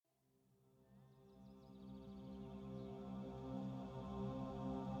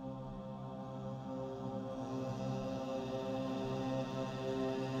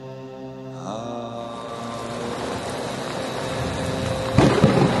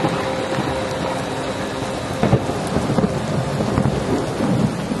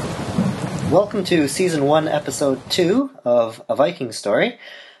Welcome to Season 1, Episode 2 of A Viking Story.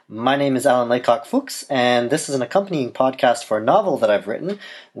 My name is Alan Laycock Fuchs, and this is an accompanying podcast for a novel that I've written,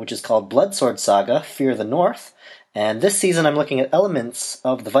 which is called Bloodsword Saga, Fear the North. And this season I'm looking at elements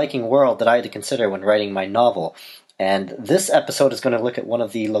of the Viking world that I had to consider when writing my novel. And this episode is going to look at one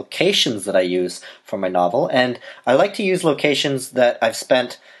of the locations that I use for my novel. And I like to use locations that I've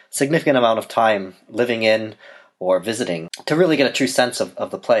spent significant amount of time living in or visiting to really get a true sense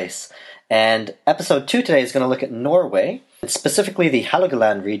of the place. And episode 2 today is going to look at Norway, specifically the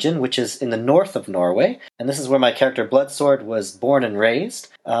Halogaland region, which is in the north of Norway. And this is where my character Bloodsword was born and raised.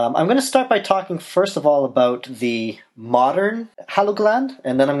 I'm going to start by talking first of all about the modern Halogaland,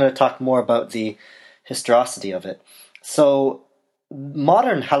 and then I'm going to talk more about the historicity of it. So,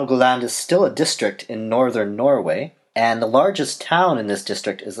 modern Halogaland is still a district in northern Norway, and the largest town in this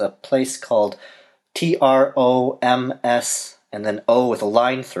district is a place called Troms, and then O with a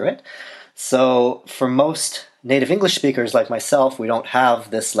line through it. So for most native English speakers like myself, we don't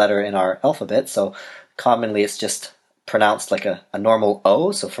have this letter in our alphabet, so commonly it's just pronounced like a normal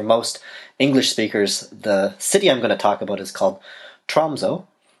O. So for most English speakers, the city I'm going to talk about is called Tromsø,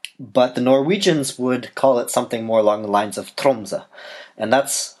 but the Norwegians would call it something more along the lines of Tromsø, and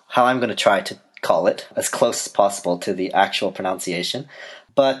that's how I'm going to try to call it, as close as possible to the actual pronunciation.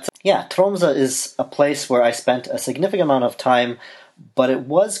 But yeah, Tromsø is a place where I spent a significant amount of time, but it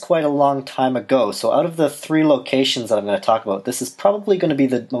was quite a long time ago. So out of the 3 locations that I'm going to talk about, this is probably going to be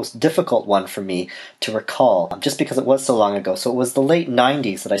the most difficult one for me to recall, just because it was so long ago. So it was the late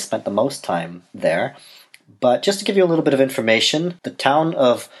 90s that I spent the most time there. But just to give you a little bit of information, the town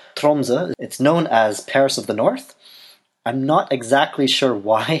of Tromsø, it's known as Paris of the North. I'm not exactly sure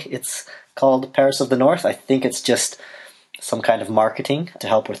why it's called Paris of the North. I think it's just some kind of marketing to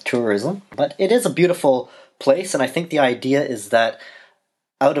help with tourism. But it is a beautiful place, and I think the idea is that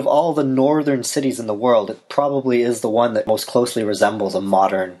out of all the northern cities in the world, it probably is the one that most closely resembles a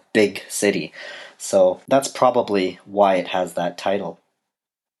modern big city. So that's probably why it has that title.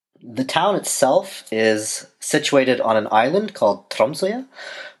 The town itself is situated on an island called Tromsøya,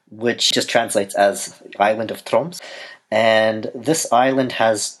 which just translates as Island of Troms. And this island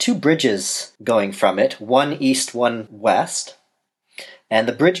has 2 bridges going from it, one east, one west. And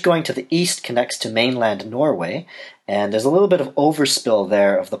the bridge going to the east connects to mainland Norway, and there's a little bit of overspill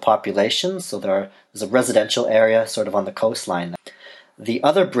there of the population, so there's a residential area sort of on the coastline. The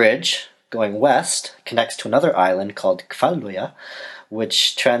other bridge, going west, connects to another island called Kvaløya,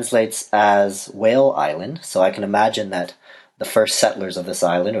 which translates as Whale Island, so I can imagine that the first settlers of this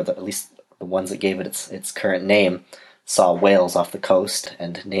island, or at least the ones that gave it its current name, saw whales off the coast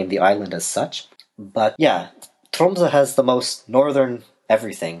and named the island as such. But yeah, Tromsø has the most northern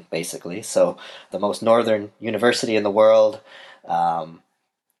everything, basically. So the most northern university in the world,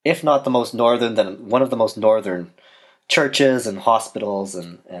 if not the most northern, then one of the most northern churches and hospitals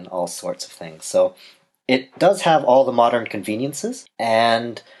and all sorts of things. So it does have all the modern conveniences.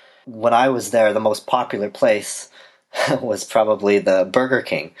 And when I was there, the most popular place was probably the Burger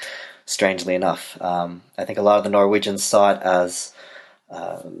King. Strangely enough, I think a lot of the Norwegians saw it as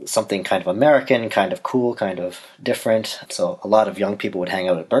something kind of American, kind of cool, kind of different. So a lot of young people would hang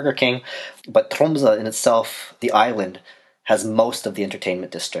out at Burger King. But Tromsø in itself, the island, has most of the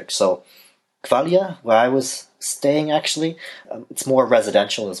entertainment district. So Kvaløya, where I was staying actually, it's more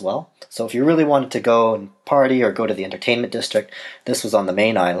residential as well. So if you really wanted to go and party or go to the entertainment district, this was on the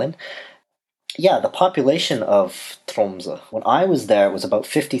main island. Yeah, the population of Tromsø, when I was there, it was about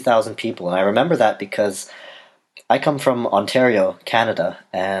 50,000 people. And I remember that because I come from Ontario, Canada,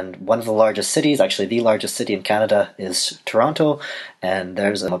 and one of the largest cities, actually the largest city in Canada, is Toronto. And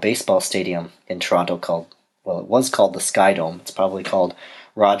there's a baseball stadium in Toronto called, well, it was called the Sky Dome. It's probably called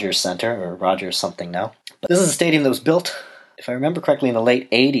Rogers Centre, or Rogers something now. But this is a stadium that was built, if I remember correctly, in the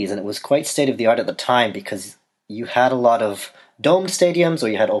late 80s, and it was quite state-of-the-art at the time because you had a lot of domed stadiums or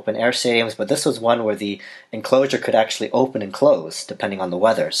you had open air stadiums, but this was one where the enclosure could actually open and close depending on the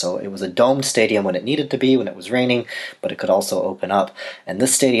weather. So it was a domed stadium when it needed to be, when it was raining, but it could also open up. And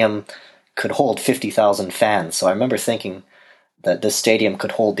this stadium could hold 50,000 fans. So I remember thinking that this stadium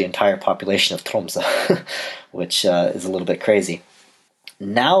could hold the entire population of Tromsø, which is a little bit crazy.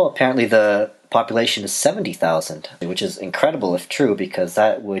 Now apparently the population is 70,000, which is incredible if true, because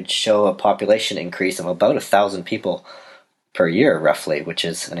that would show a population increase of about 1,000 people per year, roughly, which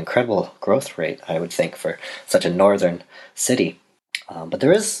is an incredible growth rate, I would think, for such a northern city. But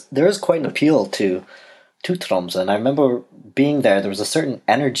there is quite an appeal to Tromsø, and I remember being there was a certain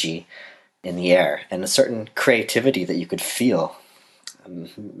energy in the air and a certain creativity that you could feel.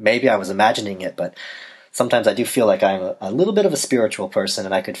 Maybe I was imagining it, but sometimes I do feel like I'm a little bit of a spiritual person,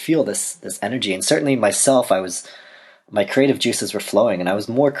 and I could feel this energy. And certainly myself, my creative juices were flowing, and I was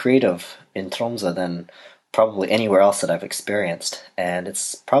more creative in Tromsø than probably anywhere else that I've experienced. And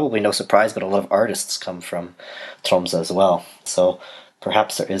it's probably no surprise, but a lot of artists come from Tromsø as well. So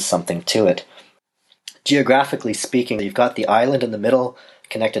perhaps there is something to it. Geographically speaking, you've got the island in the middle,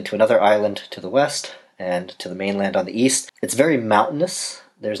 connected to another island to the west, and to the mainland on the east. It's very mountainous.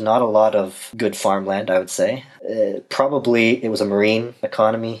 There's not a lot of good farmland, I would say. Probably it was a marine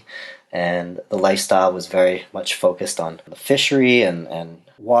economy, and the lifestyle was very much focused on the fishery and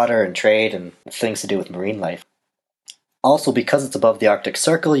water and trade and things to do with marine life. Also, because it's above the Arctic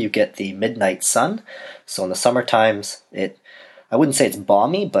Circle, you get the midnight sun. So in the summer times, I wouldn't say it's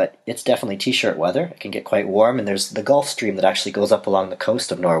balmy, but it's definitely t-shirt weather. It can get quite warm, and there's the Gulf Stream that actually goes up along the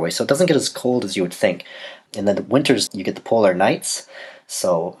coast of Norway, so it doesn't get as cold as you would think. And then the winters, you get the polar nights,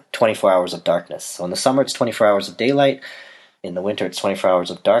 so 24 hours of darkness. So in the summer, it's 24 hours of daylight. In the winter, it's 24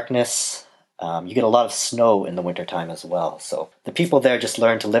 hours of darkness. You get a lot of snow in the wintertime as well. So the people there just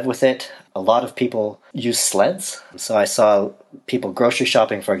learn to live with it. A lot of people use sleds. So I saw people grocery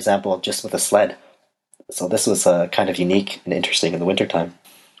shopping, for example, just with a sled. So this was kind of unique and interesting in the wintertime.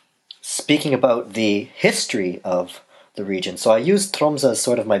 Speaking about the history of the region, so I used Tromsø as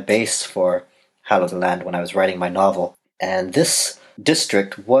sort of my base for Hålogaland when I was writing my novel. And this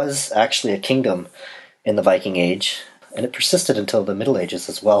district was actually a kingdom in the Viking Age, and it persisted until the Middle Ages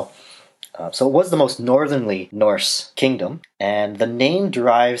as well. So it was the most northernly Norse kingdom, and the name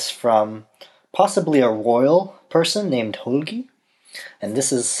derives from possibly a royal person named Holgi. And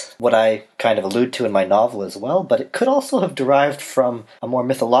this is what I kind of allude to in my novel as well, but it could also have derived from a more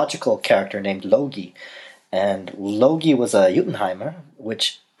mythological character named Logi. And Logi was a Jotunheimer,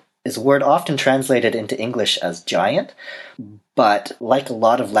 which is a word often translated into English as giant, but like a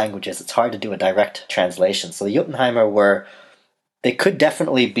lot of languages, it's hard to do a direct translation. So the Jotunheimer they could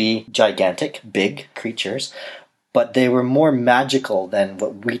definitely be gigantic, big creatures, but they were more magical than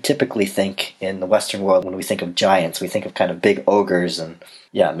what we typically think in the Western world when we think of giants. We think of kind of big ogres and,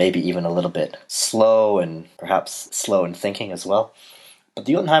 maybe even a little bit slow and perhaps slow in thinking as well. But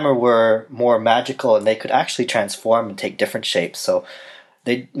the Jotunheimer were more magical, and they could actually transform and take different shapes. So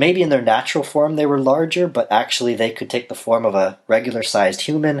maybe in their natural form they were larger, but actually they could take the form of a regular-sized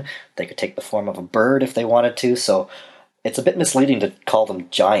human. They could take the form of a bird if they wanted to. So it's a bit misleading to call them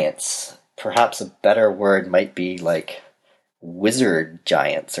giants. Perhaps a better word might be like wizard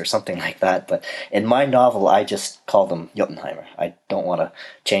giants or something like that. But in my novel, I just call them Jotunheimer. I don't want to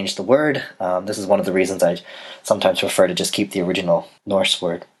change the word. This is one of the reasons I sometimes prefer to just keep the original Norse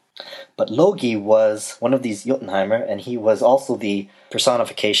word. But Logi was one of these Jotunheimer, and he was also the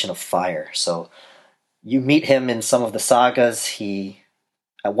personification of fire. So you meet him in some of the sagas. He,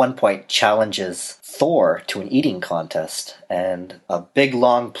 at one point, challenges Thor to an eating contest, and a big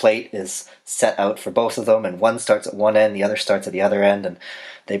long plate is set out for both of them, and one starts at one end, the other starts at the other end, and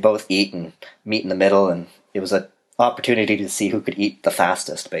they both eat and meet in the middle, and it was an opportunity to see who could eat the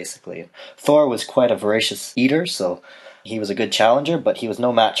fastest, basically. Thor was quite a voracious eater, so he was a good challenger, but he was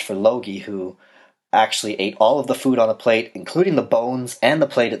no match for Logi, who actually ate all of the food on the plate, including the bones and the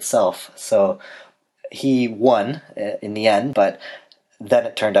plate itself. So he won in the end, but then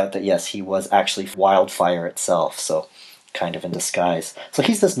it turned out that, yes, he was actually wildfire itself, so kind of in disguise. So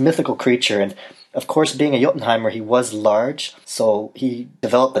he's this mythical creature, and of course, being a Jotunheimer, he was large, so he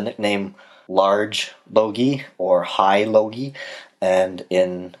developed the nickname Large Logi, or High Logi, and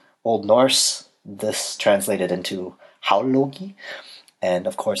in Old Norse, this translated into Haulogi, and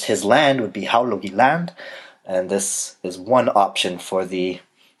of course his land would be Haulogi land, and this is one option for the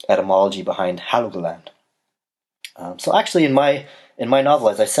etymology behind Hålogaland. So actually in my novel,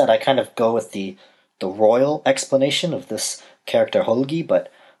 as I said, I kind of go with the royal explanation of this character Holgi,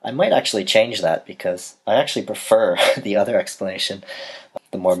 but I might actually change that because I actually prefer the other explanation,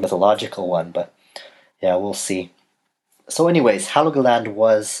 the more mythological one, but yeah, we'll see. So anyways, Hålogaland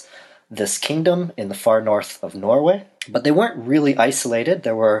was this kingdom in the far north of Norway, but they weren't really isolated.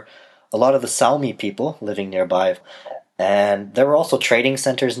 There were a lot of the Salmi people living nearby, and there were also trading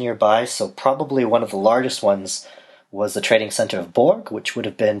centers nearby, so probably one of the largest ones was the trading center of Borg, which would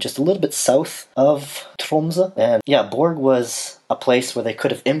have been just a little bit south of Tromsø. And yeah, Borg was a place where they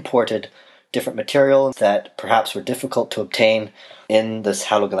could have imported different materials that perhaps were difficult to obtain in this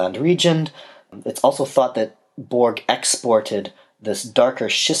Hålogaland region. It's also thought that Borg exported this darker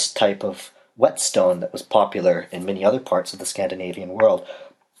schist type of whetstone that was popular in many other parts of the Scandinavian world.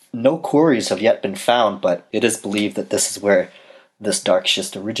 No quarries have yet been found, but it is believed that this is where this dark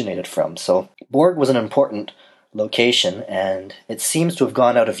schist originated from. So Borg was an important location, and it seems to have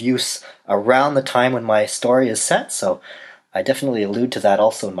gone out of use around the time when my story is set, so I definitely allude to that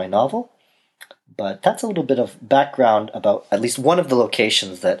also in my novel. But that's a little bit of background about at least one of the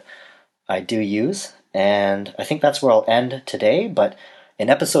locations that I do use, and I think that's where I'll end today. But in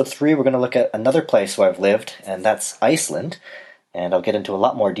episode 3, we're going to look at another place where I've lived, and that's Iceland, and I'll get into a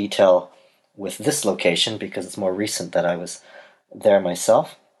lot more detail with this location because it's more recent that I was there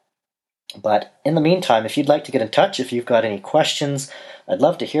myself. But in the meantime, if you'd like to get in touch, if you've got any questions, I'd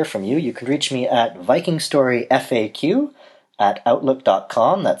love to hear from you. You can reach me at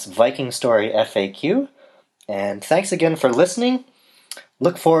vikingstoryfaq@outlook.com. That's vikingstoryfaq. And thanks again for listening.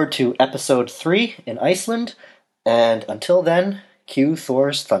 Look forward to episode 3 in Iceland. And until then, cue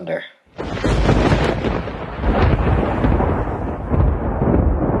Thor's thunder.